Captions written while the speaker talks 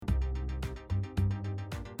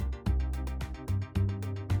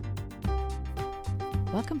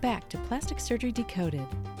Welcome back to Plastic Surgery Decoded,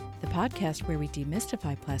 the podcast where we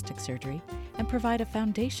demystify plastic surgery and provide a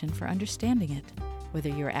foundation for understanding it, whether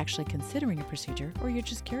you're actually considering a procedure or you're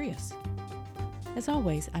just curious. As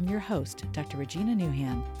always, I'm your host, Dr. Regina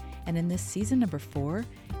Newhan, and in this season number 4,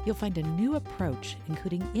 you'll find a new approach,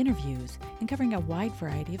 including interviews and covering a wide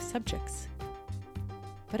variety of subjects.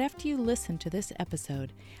 But after you listen to this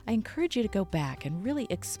episode, I encourage you to go back and really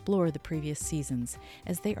explore the previous seasons,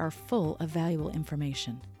 as they are full of valuable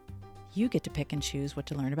information. You get to pick and choose what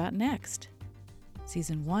to learn about next.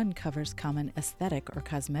 Season 1 covers common aesthetic or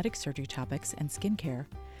cosmetic surgery topics and skincare,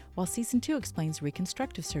 while Season 2 explains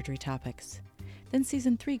reconstructive surgery topics. Then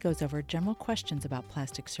Season 3 goes over general questions about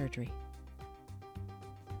plastic surgery.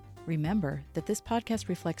 Remember that this podcast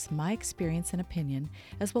reflects my experience and opinion,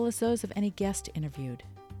 as well as those of any guest interviewed.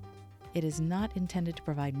 It is not intended to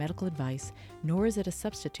provide medical advice, nor is it a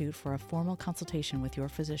substitute for a formal consultation with your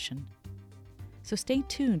physician. So stay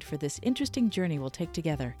tuned for this interesting journey we'll take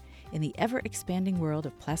together in the ever-expanding world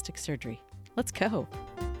of plastic surgery. Let's go!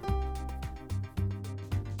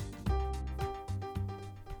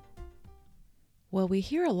 Well, we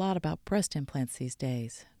hear a lot about breast implants these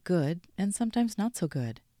days, good and sometimes not so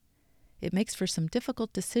good. It makes for some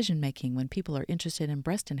difficult decision-making when people are interested in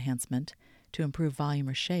breast enhancement to improve volume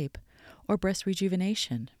or shape, or breast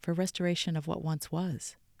rejuvenation for restoration of what once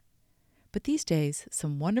was. But these days,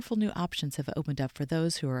 some wonderful new options have opened up for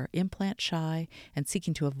those who are implant shy and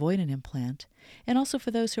seeking to avoid an implant, and also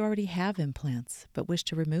for those who already have implants but wish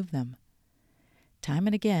to remove them. Time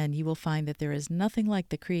and again, you will find that there is nothing like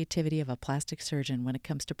the creativity of a plastic surgeon when it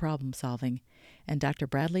comes to problem solving, and Dr.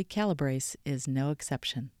 Bradley Calabrese is no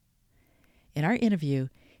exception. In our interview,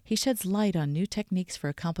 he sheds light on new techniques for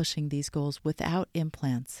accomplishing these goals without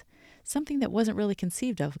implants, something that wasn't really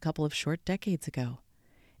conceived of a couple of short decades ago.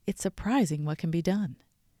 It's surprising what can be done.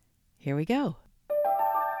 Here we go.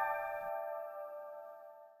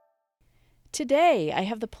 Today, I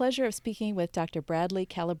have the pleasure of speaking with Dr. Bradley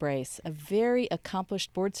Calabrese, a very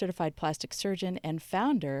accomplished board-certified plastic surgeon and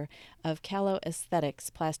founder of Calo Aesthetics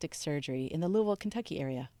Plastic Surgery in the Louisville, Kentucky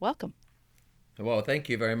area. Welcome. Well, thank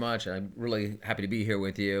you very much. I'm really happy to be here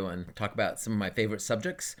with you and talk about some of my favorite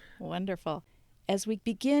subjects. Wonderful. As we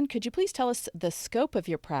begin, could you please tell us the scope of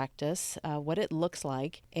your practice, what it looks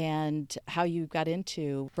like, and how you got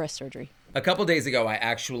into breast surgery? A couple days ago, I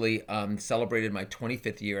actually celebrated my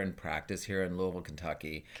 25th year in practice here in Louisville,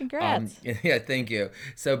 Kentucky. Congrats. Yeah, thank you.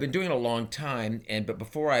 So I've been doing it a long time, but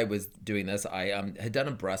before I was doing this, I had done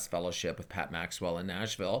a breast fellowship with Pat Maxwell in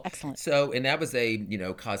Nashville. Excellent. So, and that was a,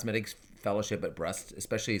 cosmetics fellowship at breast,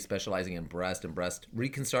 especially specializing in breast and breast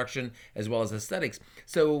reconstruction, as well as aesthetics.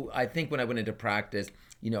 So I think when I went into practice,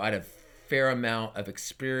 I had a fair amount of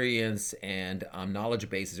experience and knowledge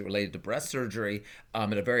bases related to breast surgery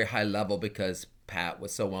at a very high level, because Pat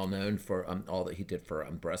was so well known for all that he did for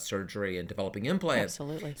breast surgery and developing implants.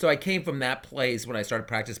 Absolutely. So I came from that place when I started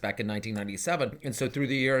practice back in 1997. And so through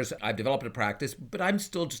the years, I've developed a practice, but I'm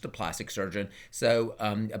still just a plastic surgeon. So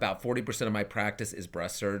about 40% of my practice is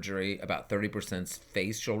breast surgery, about 30% is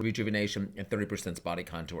facial rejuvenation, and 30% is body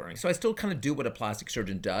contouring. So I still kind of do what a plastic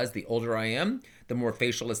surgeon does. The older I am, the more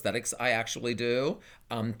facial aesthetics I actually do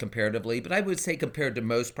comparatively. But I would say compared to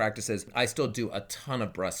most practices, I still do a ton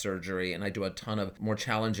of breast surgery, and I do a ton of more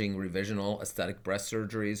challenging revisional aesthetic breast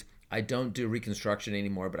surgeries. I don't do reconstruction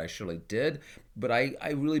anymore, but I surely did. But I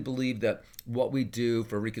really believe that what we do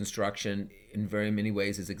for reconstruction in very many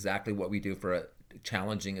ways is exactly what we do for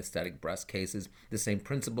challenging aesthetic breast cases. The same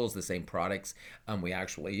principles, the same products we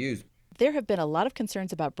actually use. There have been a lot of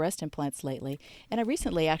concerns about breast implants lately, and I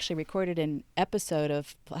recently actually recorded an episode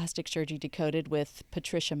of Plastic Surgery Decoded with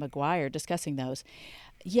Patricia McGuire discussing those.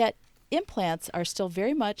 Yet, implants are still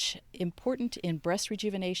very much important in breast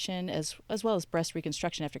rejuvenation as well as breast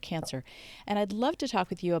reconstruction after cancer. And I'd love to talk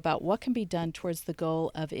with you about what can be done towards the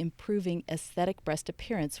goal of improving aesthetic breast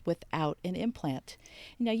appearance without an implant.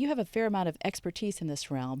 Now, you have a fair amount of expertise in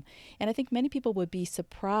this realm, and I think many people would be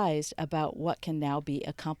surprised about what can now be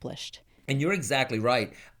accomplished. And you're exactly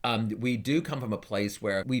right. We do come from a place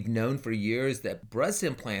where we've known for years that breast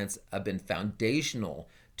implants have been foundational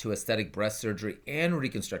to aesthetic breast surgery and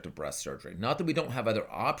reconstructive breast surgery. Not that we don't have other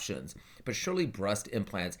options, but surely breast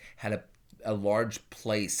implants had a large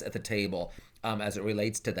place at the table as it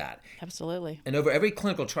relates to that. Absolutely. And over every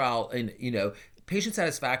clinical trial, and patient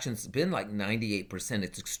satisfaction's been like 98%.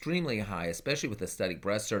 It's extremely high, especially with aesthetic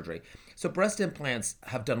breast surgery. So breast implants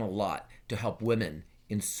have done a lot to help women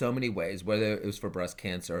in so many ways, whether it was for breast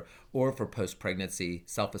cancer or for post-pregnancy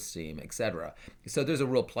self-esteem, etc. So there's a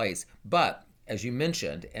real place. But as you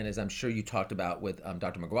mentioned, and as I'm sure you talked about with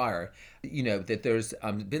Dr. McGuire, that there's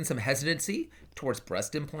been some hesitancy towards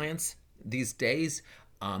breast implants these days.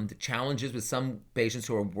 The challenges with some patients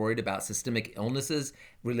who are worried about systemic illnesses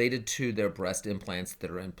related to their breast implants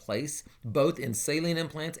that are in place, both in saline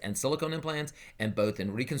implants and silicone implants, and both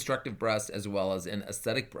in reconstructive breasts as well as in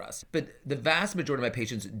aesthetic breasts. But the vast majority of my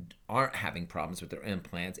patients aren't having problems with their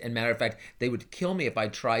implants. And matter of fact, they would kill me if I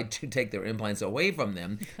tried to take their implants away from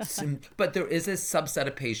them. But there is a subset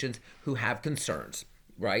of patients who have concerns,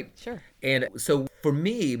 right? Sure. And so for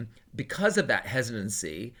me, because of that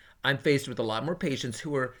hesitancy, I'm faced with a lot more patients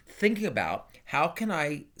who are thinking about how can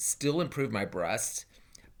I still improve my breasts,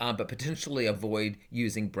 but potentially avoid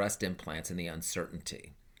using breast implants in the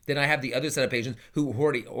uncertainty. Then I have the other set of patients who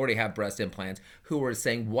already have breast implants who are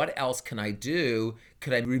saying, what else can I do?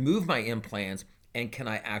 Could I remove my implants, and can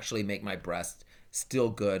I actually make my breasts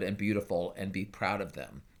still good and beautiful and be proud of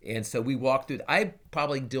them? And so we walk through. I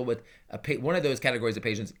probably deal with one of those categories of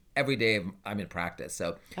patients every day I'm in practice.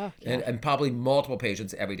 So, and probably multiple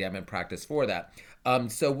patients every day I'm in practice for that.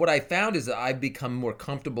 So what I found is that I've become more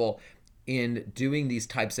comfortable in doing these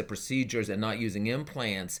types of procedures and not using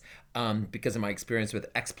implants because of my experience with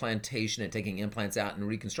explantation and taking implants out and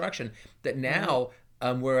reconstruction. That now.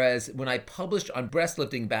 Whereas when I published on breast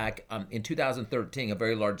lifting back in 2013, a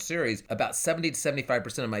very large series, about 70 to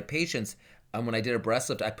 75% of my patients, when I did a breast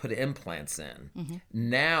lift, I put implants in. Mm-hmm.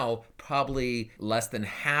 Now, probably less than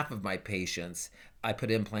half of my patients, I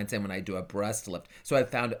put implants in when I do a breast lift. So I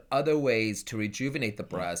found other ways to rejuvenate the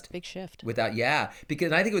breast. Big shift.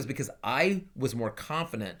 Because I think it was because I was more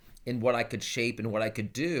confident in what I could shape and what I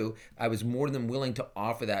could do. I was more than willing to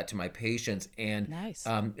offer that to my patients, and nice.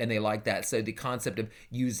 And they like that. So the concept of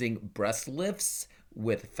using breast lifts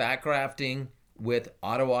with fat grafting, with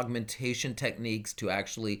auto augmentation techniques to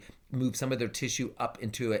actually move some of their tissue up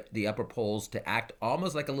into the upper poles to act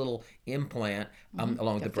almost like a little implant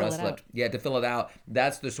along with the breast lift. Yeah, to fill it out.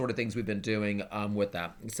 That's the sort of things we've been doing with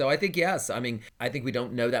that. So I think, yes, I think we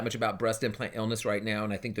don't know that much about breast implant illness right now,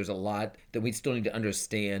 and I think there's a lot that we still need to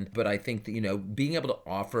understand. But I think that, being able to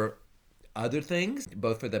offer other things,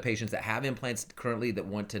 both for the patients that have implants currently that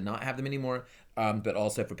want to not have them anymore, but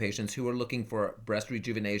also for patients who are looking for breast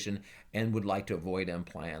rejuvenation and would like to avoid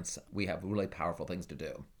implants. We have really powerful things to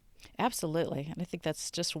do. Absolutely. And I think that's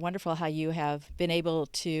just wonderful how you have been able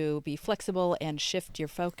to be flexible and shift your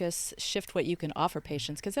focus, shift what you can offer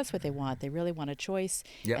patients, because that's what they want. They really want a choice,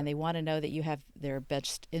 and they want to know that you have their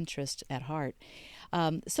best interest at heart.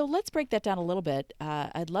 So let's break that down a little bit.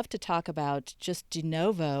 I'd love to talk about just de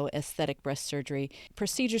novo aesthetic breast surgery,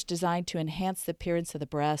 procedures designed to enhance the appearance of the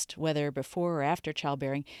breast, whether before or after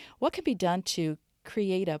childbearing. What can be done to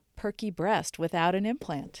create a perky breast without an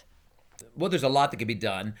implant? Well, there's a lot that can be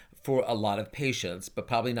done for a lot of patients, but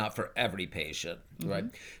probably not for every patient, right?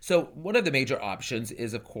 So one of the major options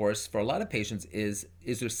is, of course, for a lot of patients is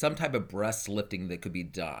there some type of breast lifting that could be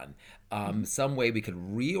done? Some way we could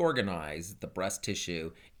reorganize the breast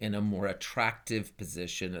tissue in a more attractive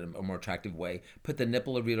position, in a more attractive way, put the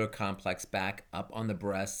nipple-areolar complex back up on the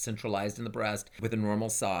breast, centralized in the breast with a normal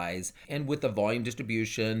size, and with a volume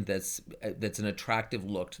distribution that's an attractive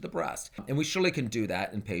look to the breast. And we surely can do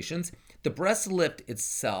that in patients. The breast lift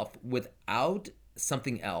itself, without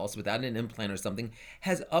something else, without an implant or something,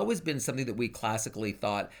 has always been something that we classically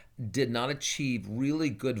thought did not achieve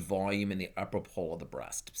really good volume in the upper pole of the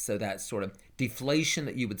breast. So that sort of deflation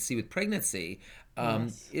that you would see with pregnancy,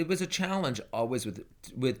 it was a challenge always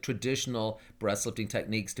with traditional breast lifting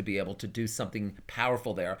techniques to be able to do something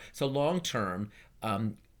powerful there. So long term,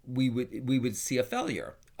 we would see a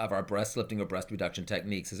failure of our breast lifting or breast reduction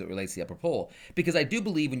techniques as it relates to the upper pole. Because I do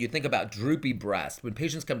believe when you think about droopy breast, when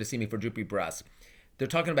patients come to see me for droopy breast, they're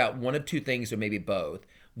talking about one of two things or maybe both.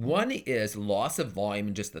 One is loss of volume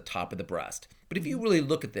in just the top of the breast. But if you really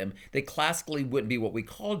look at them, they classically wouldn't be what we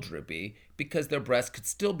call droopy because their breast could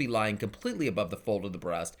still be lying completely above the fold of the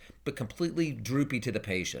breast, but completely droopy to the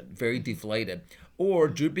patient, very deflated. Or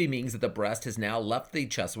droopy means that the breast has now left the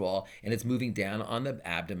chest wall and it's moving down on the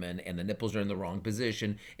abdomen and the nipples are in the wrong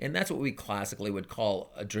position. And that's what we classically would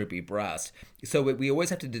call a droopy breast. So we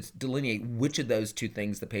always have to delineate which of those two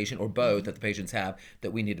things the patient, or both that the patients have,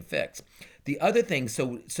 that we need to fix. The other thing,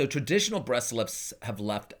 so traditional breast lifts have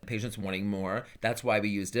left patients wanting more. That's why we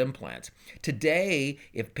used implants. Today,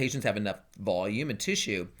 if patients have enough volume and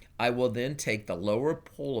tissue, I will then take the lower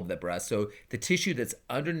pole of the breast, so the tissue that's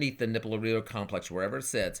underneath the nipple-areolar complex, wherever it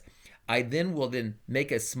sits, I then will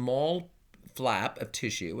make a small flap of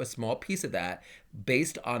tissue, a small piece of that,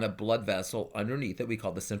 based on a blood vessel underneath it we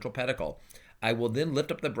call the central pedicle. I will then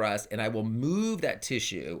lift up the breast and I will move that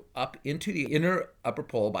tissue up into the inner upper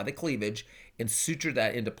pole by the cleavage, and suture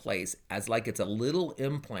that into place as like it's a little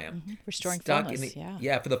implant Restoring stuck fullness, in the,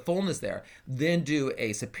 yeah. for the fullness there. Then do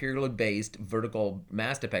a superiorly based vertical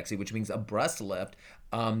mastopexy, which means a breast lift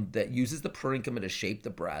that uses the parenchyma to shape the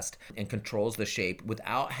breast and controls the shape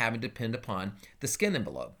without having to depend upon the skin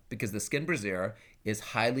envelope, because the skin brassiere is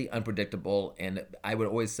highly unpredictable. And I would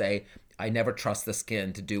always say, I never trust the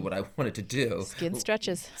skin to do what I want it to do. Skin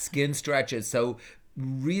stretches. Skin stretches. So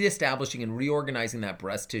reestablishing and reorganizing that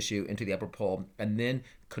breast tissue into the upper pole, and then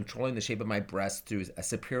controlling the shape of my breast through a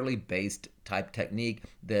superiorly based type technique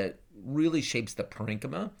that really shapes the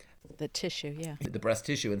parenchyma, The tissue, yeah. the breast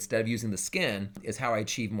tissue, instead of using the skin, is how I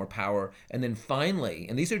achieve more power. And then finally,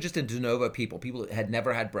 and these are just in de novo people that had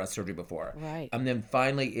never had breast surgery before. Right. And then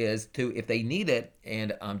finally is to, if they need it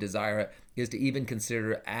and desire it, is to even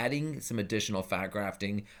consider adding some additional fat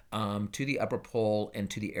grafting to the upper pole and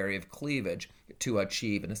to the area of cleavage to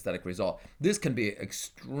achieve an aesthetic result. This can be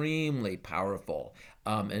extremely powerful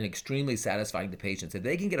and extremely satisfying to patients. If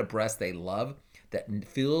they can get a breast they love, that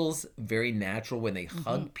feels very natural when they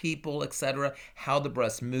hug people, etc., how the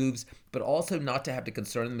breast moves, but also not to have to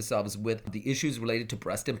concern themselves with the issues related to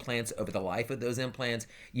breast implants over the life of those implants,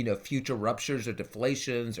 future ruptures or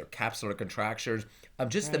deflations or capsular contractures.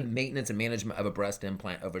 Just the maintenance and management of a breast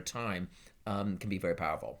implant over time can be very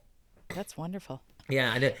powerful. That's wonderful.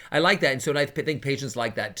 Yeah, and I like that. And so I think patients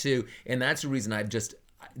like that too. And that's the reason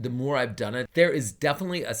the more I've done it, there is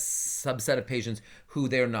definitely a subset of patients who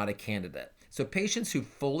they're not a candidate. So patients who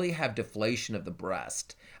fully have deflation of the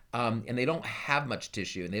breast, and they don't have much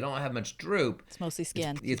tissue and they don't have much droop. It's mostly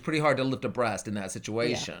skin. It's pretty hard to lift a breast in that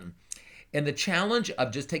situation. Yeah. And the challenge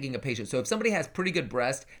of just taking a patient, so if somebody has pretty good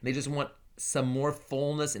breast and they just want some more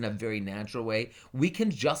fullness in a very natural way, we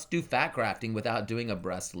can just do fat grafting without doing a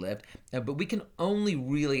breast lift, but we can only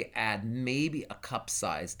really add maybe a cup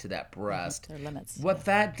size to that breast. There are limits. What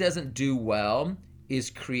fat doesn't do well is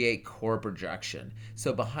create core projection.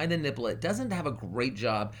 So behind the nipple, it doesn't have a great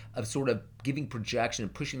job of sort of giving projection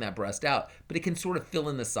and pushing that breast out, but it can sort of fill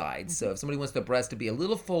in the sides. So if somebody wants the breast to be a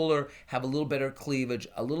little fuller, have a little better cleavage,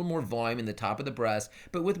 a little more volume in the top of the breast,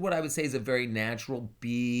 but with what I would say is a very natural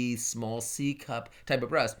B, small C cup type of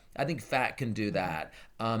breast, I think fat can do that.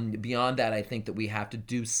 Beyond that, I think that we have to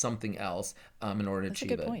do something else in order to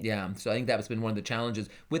achieve it. Point. Yeah, so I think that's been one of the challenges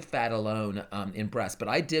with fat alone in breast. But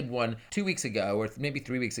I did one 2 weeks ago, or maybe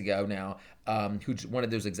 3 weeks ago now, who wanted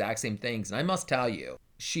those exact same things. And I must tell you,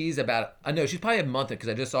 she's probably a month, because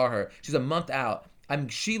I just saw her. She's a month out.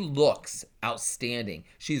 She looks outstanding.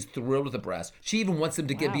 She's thrilled with the breast. She even wants them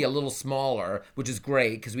to be a little smaller, which is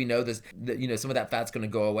great, because we know this. Some of that fat's going to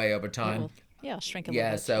go away over time. Shrink a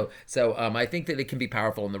little bit. So I think that it can be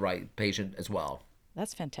powerful in the right patient as well.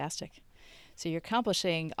 That's fantastic. So you're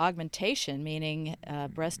accomplishing augmentation, meaning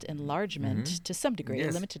breast enlargement to some degree,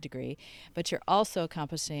 a limited degree, but you're also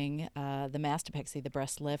accomplishing the mastopexy, the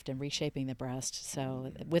breast lift, and reshaping the breast.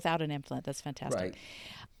 So without an implant, that's fantastic. Right.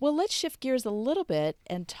 Well, let's shift gears a little bit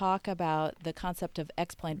and talk about the concept of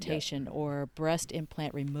explantation or breast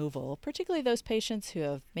implant removal, particularly those patients who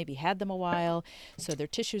have maybe had them a while, so their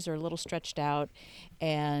tissues are a little stretched out,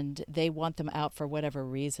 and they want them out for whatever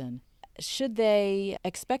reason. Should they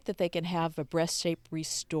expect that they can have a breast shape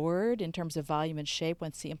restored in terms of volume and shape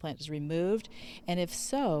once the implant is removed? And if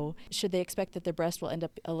so, should they expect that their breast will end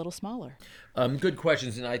up a little smaller? Good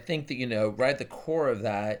questions. And I think that, right at the core of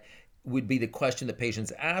that would be the question that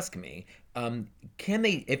patients ask me. Can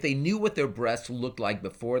they, if they knew what their breast looked like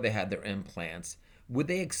before they had their implants, would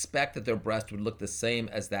they expect that their breast would look the same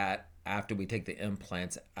as that after we take the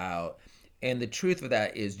implants out? And the truth of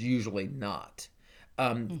that is usually not.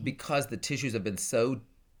 Because the tissues have been so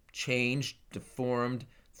changed, deformed,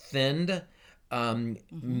 thinned,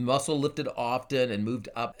 muscle lifted often and moved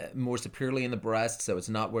up more superiorly in the breast, so it's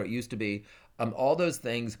not where it used to be. All those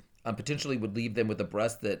things potentially would leave them with a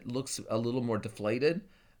breast that looks a little more deflated,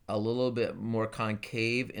 a little bit more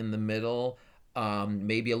concave in the middle,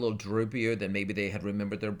 maybe a little droopier than maybe they had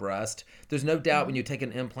remembered their breast. There's no doubt when you take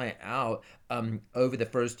an implant out over the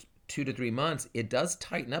first 2 to 3 months, it does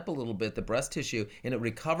tighten up a little bit, the breast tissue, and it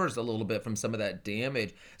recovers a little bit from some of that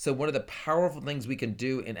damage. So one of the powerful things we can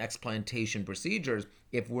do in explantation procedures,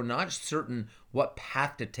 if we're not certain what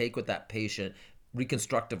path to take with that patient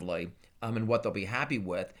reconstructively, and what they'll be happy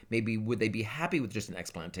with, maybe would they be happy with just an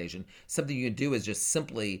explantation? Something you can do is just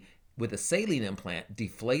simply, with a saline implant,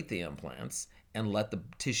 deflate the implants and let the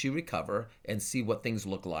tissue recover and see what things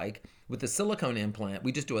look like. With the silicone implant,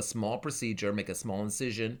 we just do a small procedure, make a small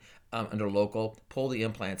incision under local, pull the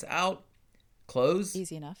implants out, close,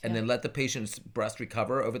 easy enough, and then let the patient's breast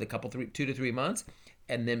recover over the 2 to 3 months.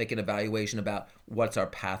 and then make an evaluation about what's our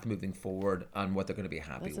path moving forward on what they're going to be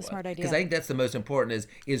happy with. That's a smart idea. Because I think that's the most important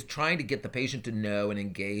is trying to get the patient to know and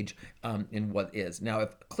engage in what is. Now,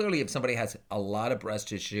 if somebody has a lot of breast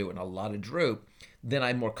tissue and a lot of droop, then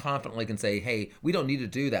I more confidently can say, hey, we don't need to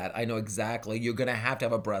do that. I know exactly you're going to have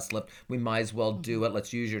a breast lift. We might as well do it.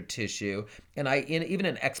 Let's use your tissue. And even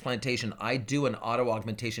in explantation, I do an auto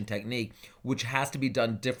augmentation technique, which has to be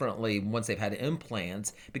done differently once they've had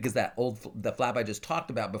implants, because the flap I just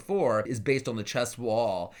talked about before is based on the chest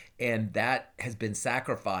wall, and that has been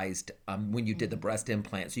sacrificed when you did the breast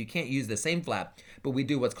implant. So you can't use the same flap, but we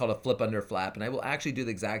do what's called a flip under flap, and I will actually do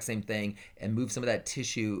the exact same thing and move some of that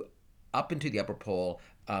tissue up into the upper pole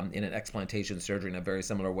in an explantation surgery in a very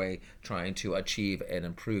similar way, trying to achieve an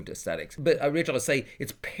improved aesthetics. But Rachel, I'll say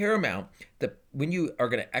it's paramount that when you are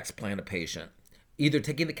going to explant a patient, either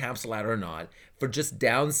taking the capsule out or not, for just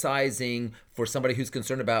downsizing for somebody who's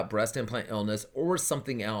concerned about breast implant illness or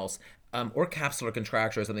something else, or capsular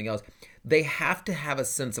contracture or something else, they have to have a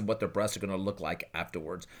sense of what their breasts are going to look like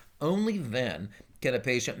afterwards. Only then can a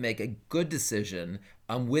patient make a good decision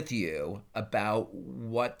with you about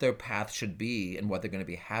what their path should be and what they're going to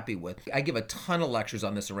be happy with. I give a ton of lectures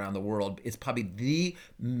on this around the world. It's probably the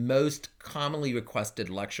most commonly requested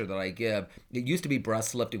lecture that I give. It used to be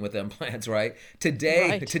breast lifting with implants, right?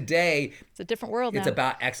 Today, it's a different world now. It's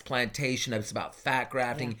about explantation. It's about fat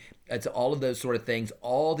grafting. Yeah. It's all of those sort of things,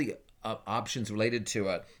 all the options related to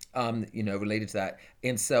it. Related to that.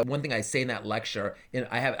 And so one thing I say in that lecture, and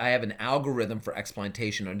I have an algorithm for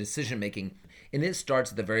explantation or decision making, and it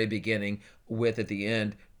starts at the very beginning with, at the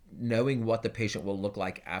end, knowing what the patient will look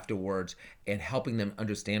like afterwards and helping them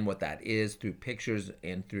understand what that is through pictures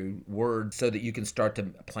and through words, so that you can start to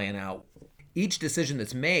plan out. Each decision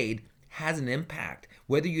that's made has an impact.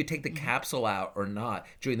 Whether you take the capsule out or not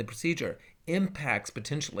during the procedure impacts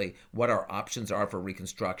potentially what our options are for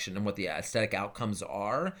reconstruction and what the aesthetic outcomes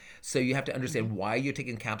are. So you have to understand why you're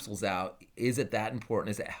taking capsules out. Is it that important?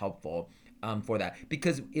 Is it helpful for that?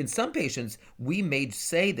 Because in some patients, we may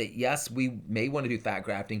say that, yes, we may want to do fat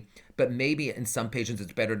grafting, but maybe in some patients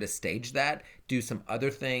it's better to stage that, do some other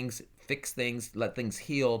things, fix things, let things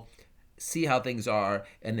heal, see how things are,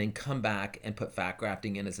 and then come back and put fat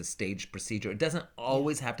grafting in as a staged procedure. It doesn't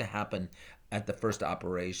always have to happen at the first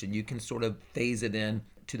operation. You can sort of phase it in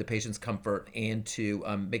to the patient's comfort and to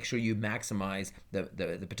make sure you maximize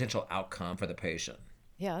the potential outcome for the patient.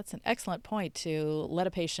 Yeah, that's an excellent point, to let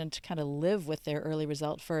a patient kind of live with their early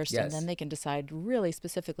result first, Yes. And then they can decide really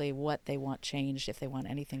specifically what they want changed, if they want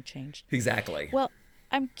anything changed. Exactly. Well,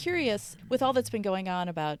 I'm curious, with all that's been going on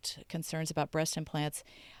about concerns about breast implants,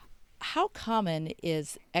 how common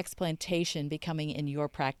is explantation becoming in your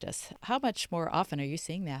practice? How much more often are you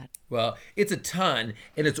seeing that? Well, it's a ton,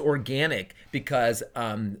 and it's organic, because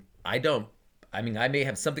I may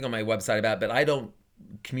have something on my website about it, but I don't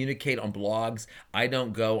communicate on blogs. I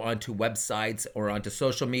don't go onto websites or onto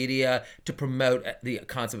social media to promote the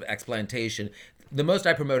concept of explantation. The most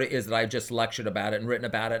I promote it is that I've just lectured about it and written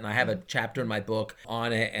about it, and I have a chapter in my book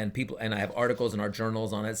on it, and I have articles in our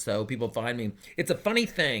journals on it, so people find me. It's a funny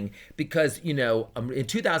thing because, in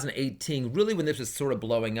 2018, really when this was sort of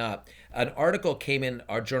blowing up, an article came in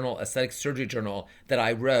our journal, Aesthetic Surgery Journal, that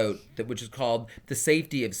I wrote, which is called "The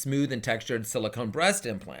Safety of Smooth and Textured Silicone Breast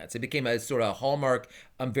Implants." It became a sort of hallmark,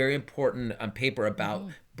 very important paper about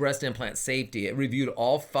breast implant safety. It reviewed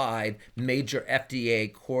all 5 major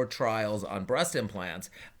FDA core trials on breast implants.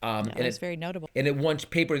 And it's very notable. And it won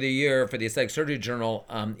Paper of the Year for the Aesthetic Surgery Journal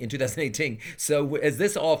in 2018. So as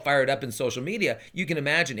this all fired up in social media, you can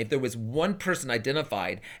imagine if there was one person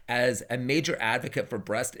identified as a major advocate for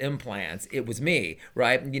breast implants, it was me,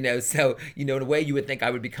 right? So, in a way you would think I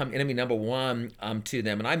would become enemy number one to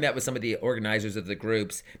them. And I met with some of the organizers of the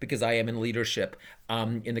groups because I am in leadership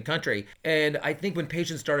in the country. And I think when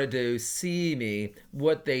patients started to see me,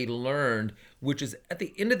 what they learned, which is at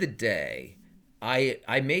the end of the day,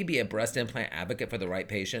 I may be a breast implant advocate for the right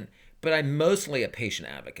patient, but I'm mostly a patient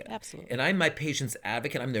advocate. Absolutely. And I'm my patient's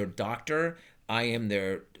advocate. I'm their doctor. I'm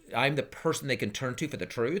the person they can turn to for the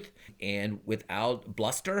truth, and without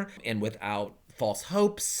bluster and without false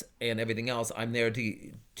hopes and everything else. I'm there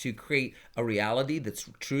to create a reality that's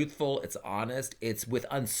truthful, it's honest, it's with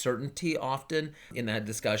uncertainty often in that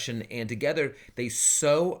discussion. And together they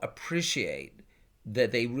so appreciate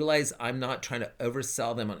that they realize I'm not trying to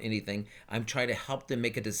oversell them on anything. I'm trying to help them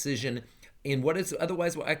make a decision in what is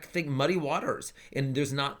otherwise, I think, muddy waters, and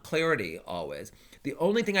there's not clarity always. The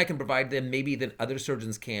only thing I can provide them, maybe than other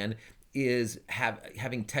surgeons can, is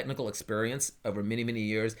having technical experience over many, many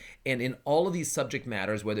years. And in all of these subject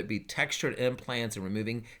matters, whether it be textured implants and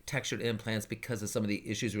removing textured implants because of some of the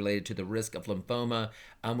issues related to the risk of lymphoma,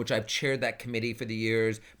 which I've chaired that committee for the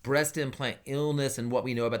years, breast implant illness and what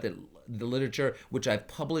we know about the literature, which I've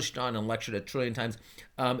published on and lectured a trillion times,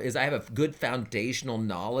 is I have a good foundational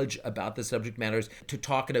knowledge about the subject matters to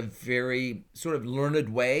talk in a very sort of learned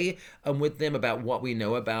way with them about what we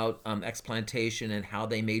know about explantation and how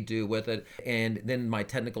they may do with it, and then my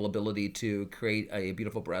technical ability to create a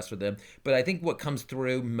beautiful breast for them. But I think what comes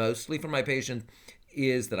through mostly from my patients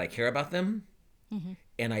is that I care about them,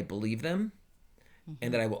 and I believe them,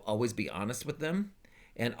 and that I will always be honest with them.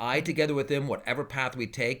 And I, together with them, whatever path we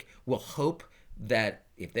take, will hope that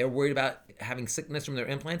if they're worried about having sickness from their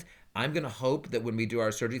implants, I'm going to hope that when we do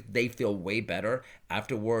our surgery, they feel way better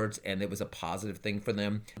afterwards and it was a positive thing for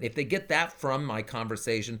them. If they get that from my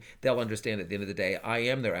conversation, they'll understand at the end of the day, I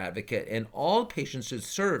am their advocate. And all patients should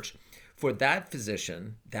search for that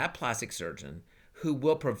physician, that plastic surgeon, who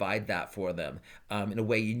will provide that for them in a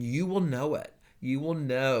way you will know it. You will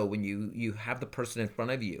know when you have the person in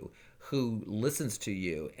front of you who listens to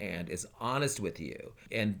you and is honest with you.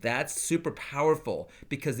 And that's super powerful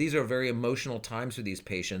because these are very emotional times for these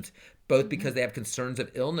patients, both because they have concerns of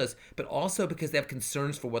illness, but also because they have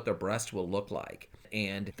concerns for what their breast will look like.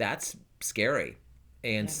 And that's scary.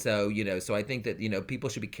 And so, so I think that, people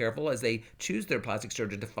should be careful as they choose their plastic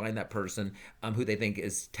surgeon to find that person who they think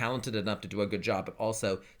is talented enough to do a good job, but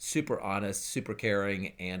also super honest, super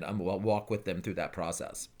caring, and will walk with them through that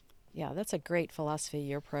process. Yeah, that's a great philosophy,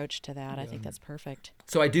 your approach to that. I think that's perfect.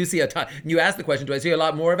 So I do see a ton. You asked the question, do I see a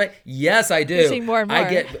lot more of it? Yes, I do. You see more and more. I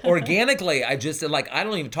get organically, I just I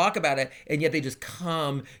don't even talk about it, and yet they just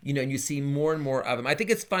come, and you see more and more of them. I think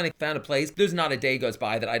it's finally found a place. There's not a day goes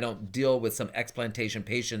by that I don't deal with some explantation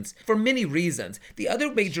patients for many reasons. The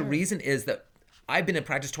other major reason is that I've been in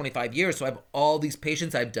practice 25 years, so I have all these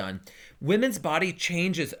patients I've done. Women's body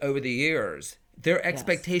changes over the years. Their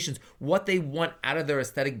expectations, what they want out of their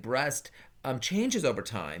aesthetic breast changes over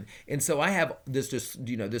time. And so I have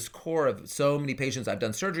this core of so many patients I've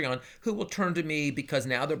done surgery on who will turn to me because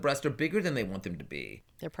now their breasts are bigger than they want them to be.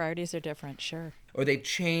 Their priorities are different, sure. Or they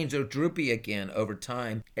change, they're droopy again over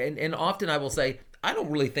time. And often I will say, I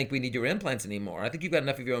don't really think we need your implants anymore. I think you've got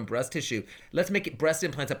enough of your own breast tissue. Let's make it breast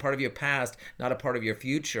implants a part of your past, not a part of your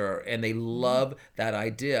future. And they love that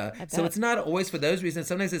idea. So it's not always for those reasons.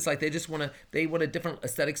 Sometimes it's like they want a different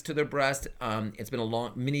aesthetics to their breast. It's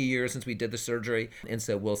been many years since we did the surgery. And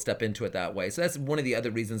so we'll step into it that way. So that's one of the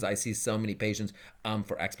other reasons I see so many patients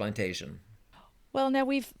for explantation. Well, now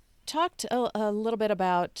we've talked a little bit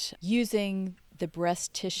about using the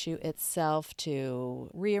breast tissue itself to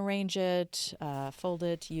rearrange it, fold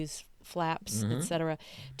it, use flaps, etc.,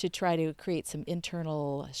 to try to create some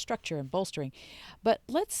internal structure and bolstering. But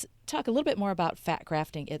let's talk a little bit more about fat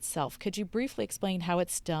grafting itself. Could you briefly explain how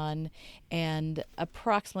it's done and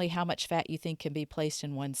approximately how much fat you think can be placed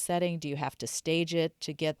in one setting? Do you have to stage it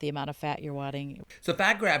to get the amount of fat you're wanting? So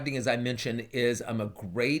fat grafting, as I mentioned, is a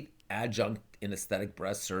great adjunct in aesthetic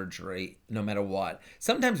breast surgery, no matter what.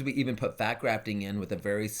 Sometimes we even put fat grafting in with a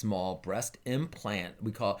very small breast implant.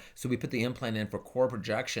 We put the implant in for core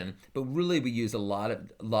projection, but really we use a lot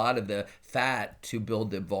of the fat to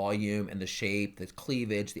build the volume and the shape, the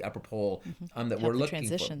cleavage, the upper pole that we're looking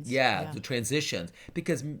for. Yeah, the transitions.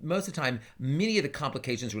 Because most of the time, many of the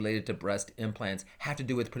complications related to breast implants have to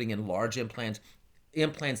do with putting in large implants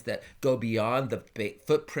that go beyond the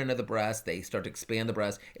footprint of the breast. They start to expand the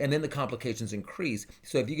breast, and then the complications increase.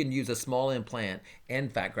 So if you can use a small implant and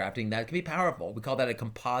fat grafting, that can be powerful. We call that a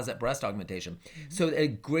composite breast augmentation. So a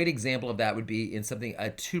great example of that would be in a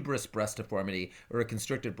tuberous breast deformity or a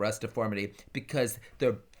constricted breast deformity, because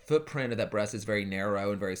the footprint of that breast is very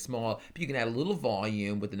narrow and very small. But you can add a little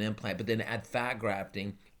volume with an implant, but then add fat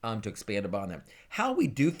grafting to expand upon that. How we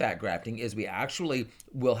do fat grafting is we actually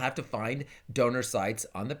will have to find donor sites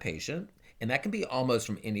on the patient. And that can be almost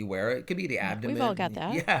from anywhere. It could be the abdomen. We've all got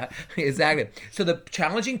that. Yeah, exactly. So the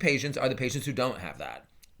challenging patients are the patients who don't have that,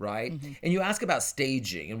 right? And you ask about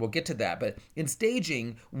staging, and we'll get to that. But in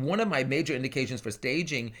staging, one of my major indications for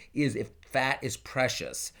staging is if fat is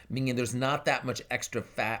precious, meaning there's not that much extra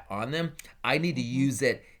fat on them. I need to use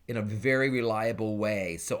it in a very reliable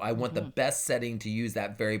way. So I want the best setting to use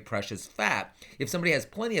that very precious fat. If somebody has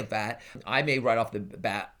plenty of fat, I may right off the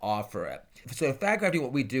bat offer it. So fat grafting,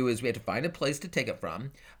 what we do is we have to find a place to take it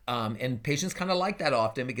from. And patients kind of like that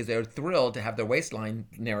often because they're thrilled to have their waistline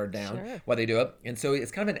narrowed down Sure. while they do it. And so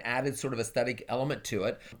it's kind of an added sort of aesthetic element to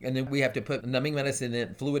it. And then we have to put numbing medicine in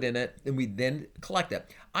it, fluid in it, and we then collect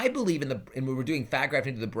it. I believe when we're doing fat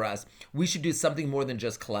grafting to the breast, we should do something more than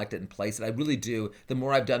just collect it and place it. I really do. The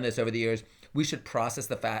more I've done this over the years, we should process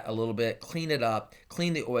the fat a little bit, clean it up,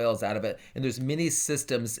 clean the oils out of it. And there's many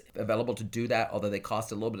systems available to do that, although they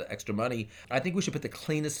cost a little bit of extra money. I think we should put the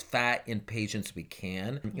cleanest fat in patients we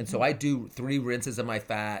can. And so I do 3 rinses of my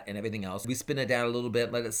fat and everything else. We spin it down a little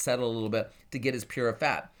bit, let it settle a little bit to get as pure a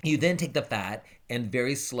fat. You then take the fat and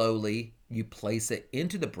very slowly you place it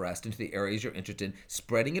into the breast, into the areas you're interested in,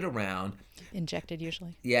 spreading it around. Injected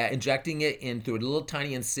usually. Yeah, injecting it in through little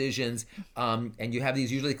tiny incisions, and you have these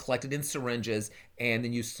usually collected in syringes, and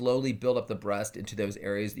then you slowly build up the breast into those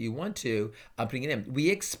areas that you want to, putting it in. We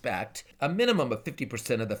expect a minimum of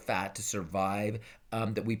 50% of the fat to survive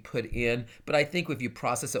that we put in, but I think if you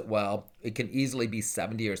process it well, it can easily be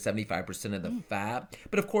 70 or 75% of the fat.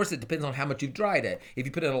 But of course, it depends on how much you've dried it. If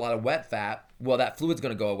you put in a lot of wet fat, well, that fluid's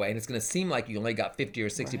going to go away, and it's going to seem like you only got 50 or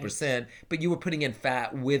 60%, but you were putting in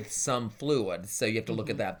fat with some fluid, so you have to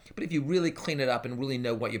look at that. But if you really clean it up and really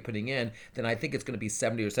know what you're putting in, then I think it's going to be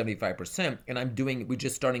 70 or 75%. And we're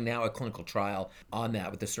just starting now a clinical trial on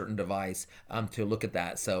that with a certain device to look at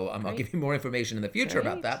that. So I'll give you more information in the future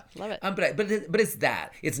about that. Love it. But it's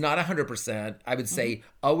that. It's not 100%. I would say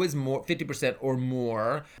always more, 50% or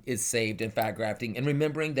more is saved in fat grafting. And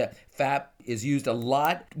remembering that fat is used a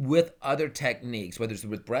lot with other techniques, whether it's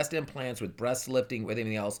with breast implants, with breast lifting, with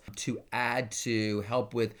anything else, to add to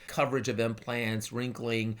help with coverage of implants,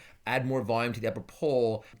 wrinkling, add more volume to the upper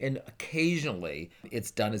pole. And occasionally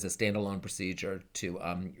it's done as a standalone procedure to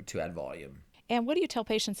add volume. And what do you tell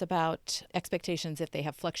patients about expectations if they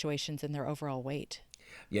have fluctuations in their overall weight?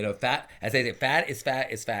 Fat, as I say, fat is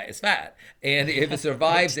fat is fat is fat. And if it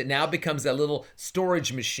survives, it now becomes a little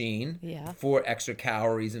storage machine for extra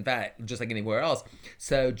calories and fat, just like anywhere else.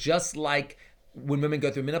 So just like when women go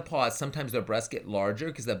through menopause, sometimes their breasts get larger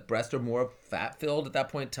because the breasts are more fat filled at that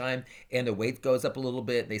point in time, and the weight goes up a little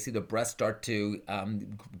bit. They see the breasts start to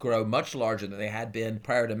grow much larger than they had been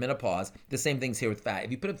prior to menopause. The same thing's here with fat.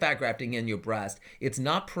 If you put a fat grafting in your breast, it's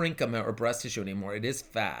not parenchyma or breast tissue anymore. It is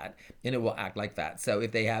fat, and it will act like fat. So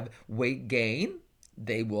if they have weight gain,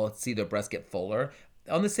 they will see their breasts get fuller.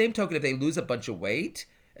 On the same token, if they lose a bunch of weight,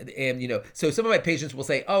 and so some of my patients will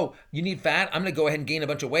say, oh, you need fat? I'm going to go ahead and gain a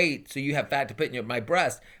bunch of weight so you have fat to put in my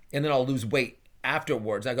breast, and then I'll lose weight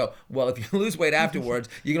afterwards. I go, well, if you lose weight afterwards,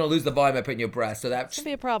 you're going to lose the volume I put in your breast. So that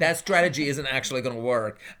be a problem. That strategy isn't actually going to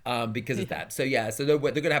work because of that. So so they're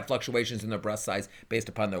going to have fluctuations in their breast size based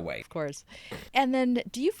upon their weight. Of course. And then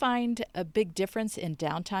do you find a big difference in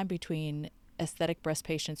downtime between aesthetic breast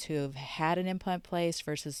patients who have had an implant placed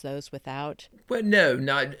versus those without? Well, no,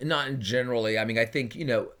 not generally. I mean, I think,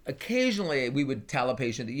 occasionally we would tell a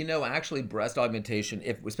patient that, actually breast augmentation,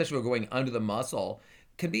 especially if we're going under the muscle,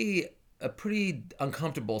 can be a pretty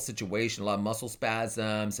uncomfortable situation. A lot of muscle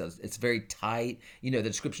spasms. It's very tight. The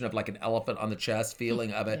description of like an elephant on the chest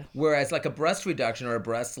feeling of it. Yeah. Whereas like a breast reduction or a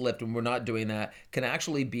breast lift, when we're not doing that, can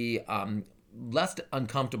actually be less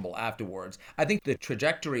uncomfortable afterwards. I think the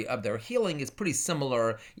trajectory of their healing is pretty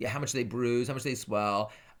similar. How much they bruise, how much they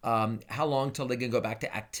swell, how long till they can go back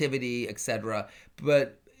to activity, etc.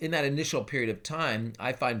 But in that initial period of time,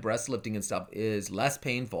 I find breast lifting and stuff is less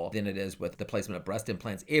painful than it is with the placement of breast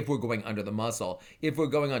implants if we're going under the muscle. If we're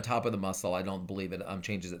going on top of the muscle, I don't believe it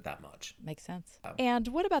changes it that much. Makes sense. And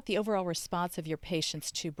what about the overall response of your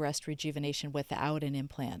patients to breast rejuvenation without an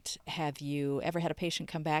implant? Have you ever had a patient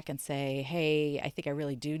come back and say, hey, I think I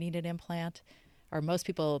really do need an implant? Or are most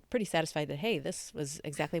people pretty satisfied that, hey, this was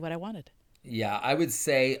exactly what I wanted? Yeah, I would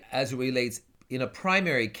say as it relates in a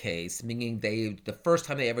primary case, meaning the first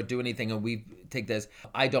time they ever do anything and we take this,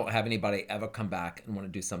 I don't have anybody ever come back and want to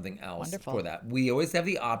do something else for that. We always have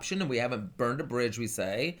the option, and we haven't burned a bridge, we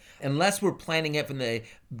say, unless we're planning it from the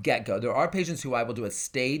get-go. There are patients who I will do a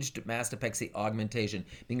staged mastopexy augmentation,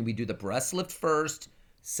 meaning we do the breast lift first,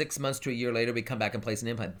 6 months to a year later, we come back and place an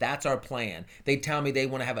implant. That's our plan. They tell me they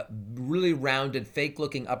want to have a really rounded,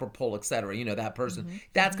 fake-looking upper pole, etc. That person.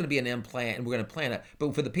 That's going to be an implant, and we're going to plan it.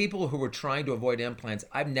 But for the people who are trying to avoid implants,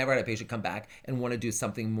 I've never had a patient come back and want to do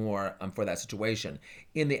something more for that situation.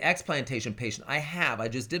 In the explantation patient, I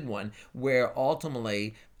just did one where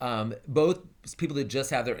ultimately both people that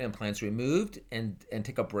just have their implants removed and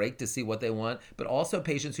take a break to see what they want, but also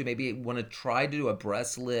patients who maybe want to try to do a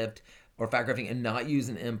breast lift or fat grafting and not use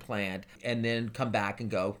an implant and then come back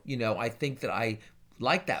and go, I think that I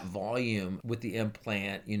like that volume with the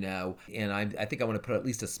implant, and I think I want to put at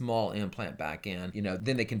least a small implant back in,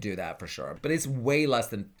 then they can do that for sure. But it's way less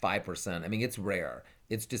than 5%. I mean, it's rare.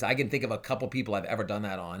 It's just, I can think of a couple people I've ever done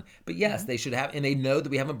that on. But yes, they should have, and they know that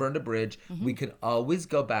we haven't burned a bridge. We can always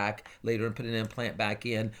go back later and put an implant back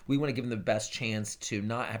in. We want to give them the best chance to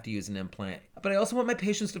not have to use an implant. But I also want my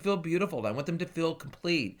patients to feel beautiful. I want them to feel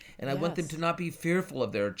complete. And I want them to not be fearful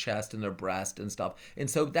of their chest and their breast and stuff. And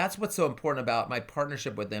so that's what's so important about my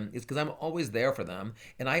partnership with them, is because I'm always there for them.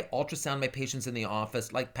 And I ultrasound my patients in the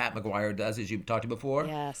office like Pat McGuire does, as you talked to before.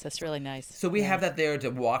 Yes, that's really nice. So we have that there to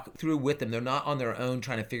walk through with them. They're not on their own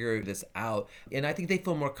trying to figure this out. And I think they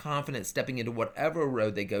feel more confident stepping into whatever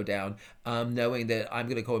road they go down, knowing that I'm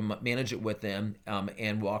going to go and manage it with them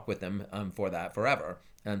and walk with them for that forever.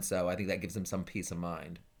 And so I think that gives them some peace of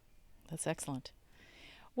mind. That's excellent.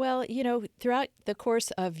 Well, throughout the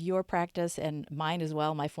course of your practice and mine as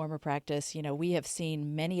well, my former practice, we have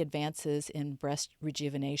seen many advances in breast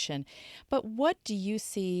rejuvenation. But what do you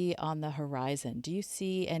see on the horizon? Do you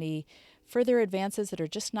see any further advances that are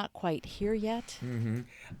just not quite here yet?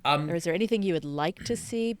 Or is there anything you would like to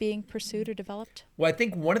see being pursued or developed? Well, I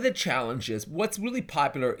think one of the challenges, what's really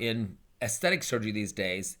popular in aesthetic surgery these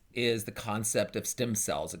days is the concept of stem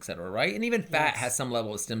cells, et cetera, right? And even fat has some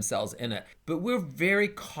level of stem cells in it. But we're very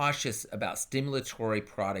cautious about stimulatory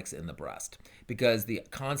products in the breast, because the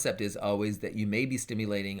concept is always that you may be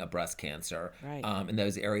stimulating a breast cancer in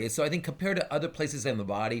those areas. So I think compared to other places in the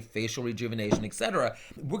body, facial rejuvenation, et cetera,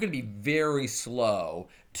 we're going to be very slow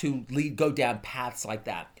to go down paths like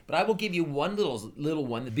that. But I will give you one little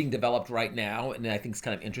one that's being developed right now, and I think it's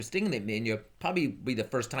kind of interesting, and you'll probably be the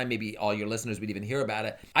first time maybe all your listeners would even hear about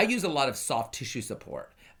it. I use a lot of soft tissue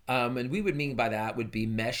support. And we would mean by that would be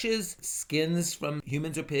meshes, skins from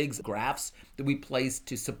humans or pigs, grafts that we place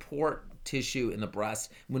to support tissue in the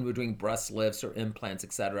breast when we're doing breast lifts or implants,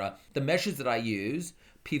 etc. The meshes that I use,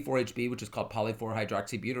 P4HB, which is called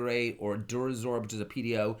polyfluorohydroxybutyrate, or Durazorb, which is a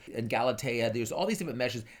PDO, and Galatea. There's all these different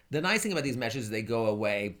meshes. The nice thing about these meshes is they go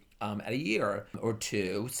away at a year or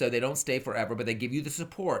two, so they don't stay forever, but they give you the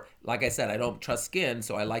support. Like I said, I don't trust skin,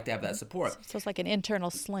 so I like to have that support. So it's like an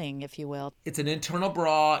internal sling, if you will. It's an internal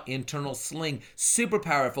bra, internal sling, super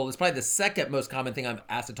powerful. It's probably the second most common thing I'm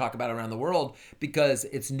asked to talk about around the world, because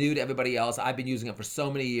it's new to everybody else. I've been using it for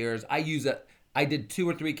so many years. I use it. I did 2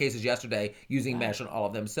 or 3 cases yesterday using mesh on all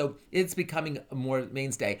of them. So it's becoming a more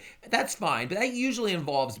mainstay. That's fine, but that usually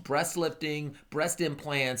involves breast lifting, breast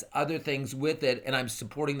implants, other things with it, and I'm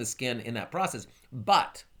supporting the skin in that process.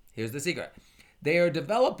 But here's the secret. They are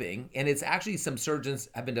developing, and it's actually some surgeons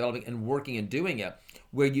have been developing and working and doing it,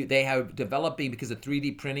 where they have developing, because of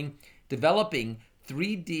 3D printing, developing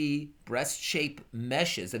 3D breast shape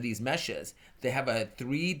meshes of these meshes. They have a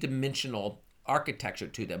 3-dimensional architecture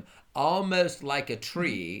to them, almost like a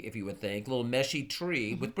tree, if you would think, a little meshy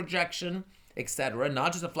tree with projection, etc.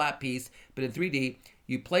 Not just a flat piece, but in 3D.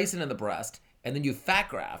 You place it in the breast, and then you fat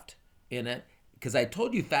graft in it, because I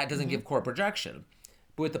told you fat doesn't give core projection.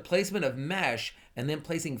 But with the placement of mesh and then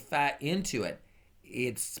placing fat into it,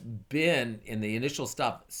 it's been, in the initial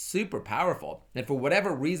stuff, super powerful. And for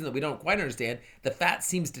whatever reason that we don't quite understand, the fat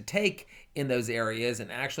seems to take in those areas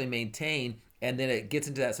and actually maintain, and then it gets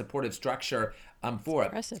into that supportive structure for it.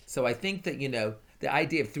 Impressive. So I think that, the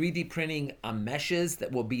idea of 3D printing meshes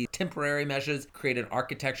that will be temporary meshes, create an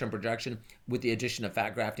architecture and projection with the addition of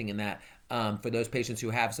fat grafting in that, for those patients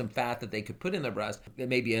who have some fat that they could put in their breast, it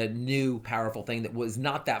may be a new powerful thing that was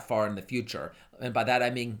not that far in the future. And by that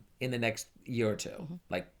I mean in the next year or two,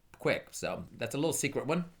 like quick. So that's a little secret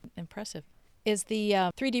one. Impressive. Is the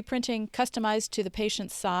 3D printing customized to the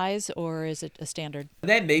patient's size, or is it a standard?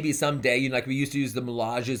 That maybe someday, like we used to use the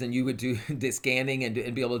Milages, and you would do the scanning and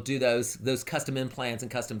be able to do those custom implants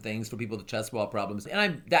and custom things for people with chest wall problems.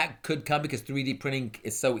 And that could come because 3D printing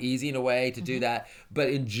is so easy in a way to do that.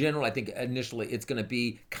 But in general, I think initially it's going to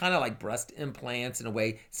be kind of like breast implants in a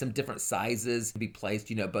way, some different sizes to be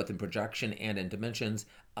placed, both in projection and in dimensions.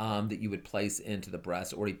 That you would place into the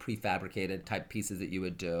breast, already prefabricated type pieces that you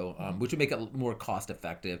would do, which would make it more cost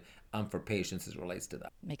effective for patients as it relates to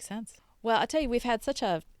that. Makes sense. Well, I'll tell you, we've had such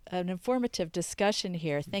an informative discussion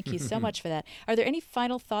here. Thank you so much for that. Are there any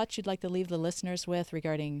final thoughts you'd like to leave the listeners with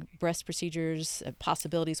regarding breast procedures,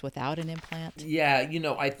 possibilities without an implant? Yeah,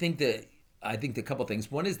 I think the couple things.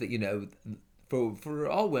 One is that, for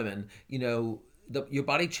all women, your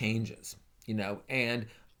body changes, and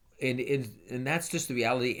that's just the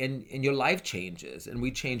reality, and your life changes, and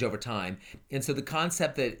we change over time. And so the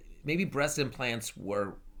concept that maybe breast implants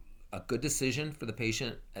were a good decision for the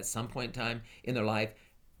patient at some point in time in their life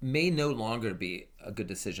may no longer be a good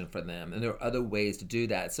decision for them, and there are other ways to do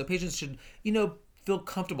that. So patients should, feel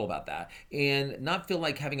comfortable about that and not feel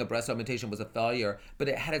like having a breast augmentation was a failure, but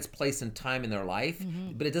it had its place and time in their life.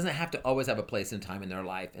 But it doesn't have to always have a place and time in their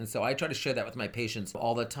life. And so I try to share that with my patients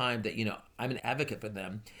all the time, that, I'm an advocate for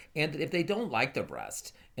them. And if they don't like their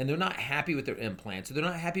breast and they're not happy with their implants, or they're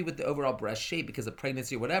not happy with the overall breast shape because of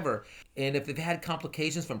pregnancy or whatever, and if they've had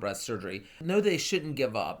complications from breast surgery, know they shouldn't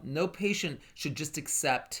give up. No patient should just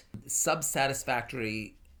accept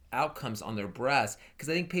subsatisfactory outcomes on their breast, because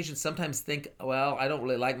I think patients sometimes think, well, I don't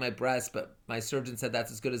really like my breast, but my surgeon said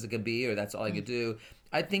that's as good as it can be, or that's all I could do.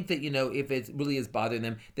 I think that, if it really is bothering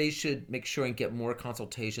them, they should make sure and get more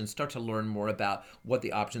consultations, start to learn more about what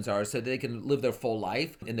the options are so they can live their full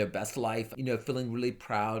life and their best life, feeling really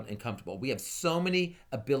proud and comfortable. We have so many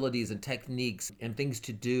abilities and techniques and things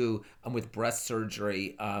to do with breast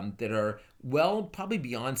surgery that are probably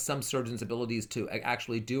beyond some surgeons' abilities to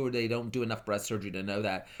actually do, or they don't do enough breast surgery to know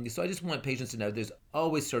that. So I just want patients to know there's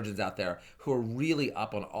always surgeons out there who are really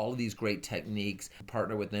up on all of these great techniques.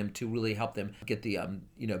 Partner with them to really help them get the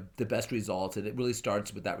best results. And it really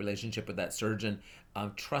starts with that relationship with that surgeon,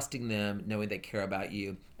 trusting them, knowing they care about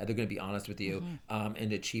you, and they're going to be honest with you,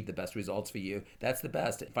 and achieve the best results for you. That's the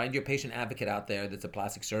best. Find your patient advocate out there that's a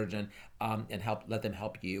plastic surgeon, and let them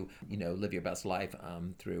help you, live your best life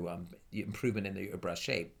through improvement in your breast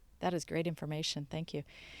shape. That is great information. Thank you.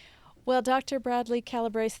 Well, Dr. Bradley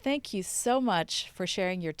Calabrese, thank you so much for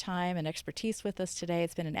sharing your time and expertise with us today.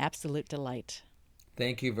 It's been an absolute delight.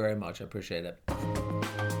 Thank you very much. I appreciate it.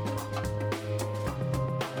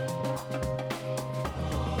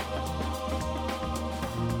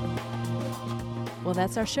 Well,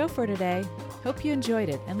 that's our show for today. Hope you enjoyed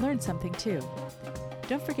it and learned something too.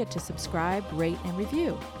 Don't forget to subscribe, rate, and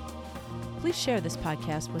review. Please share this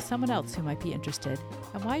podcast with someone else who might be interested.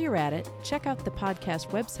 And while you're at it, check out the podcast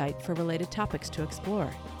website for related topics to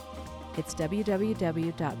explore. It's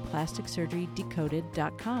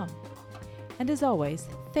www.plasticsurgerydecoded.com. And as always,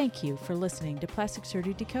 thank you for listening to Plastic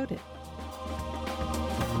Surgery Decoded.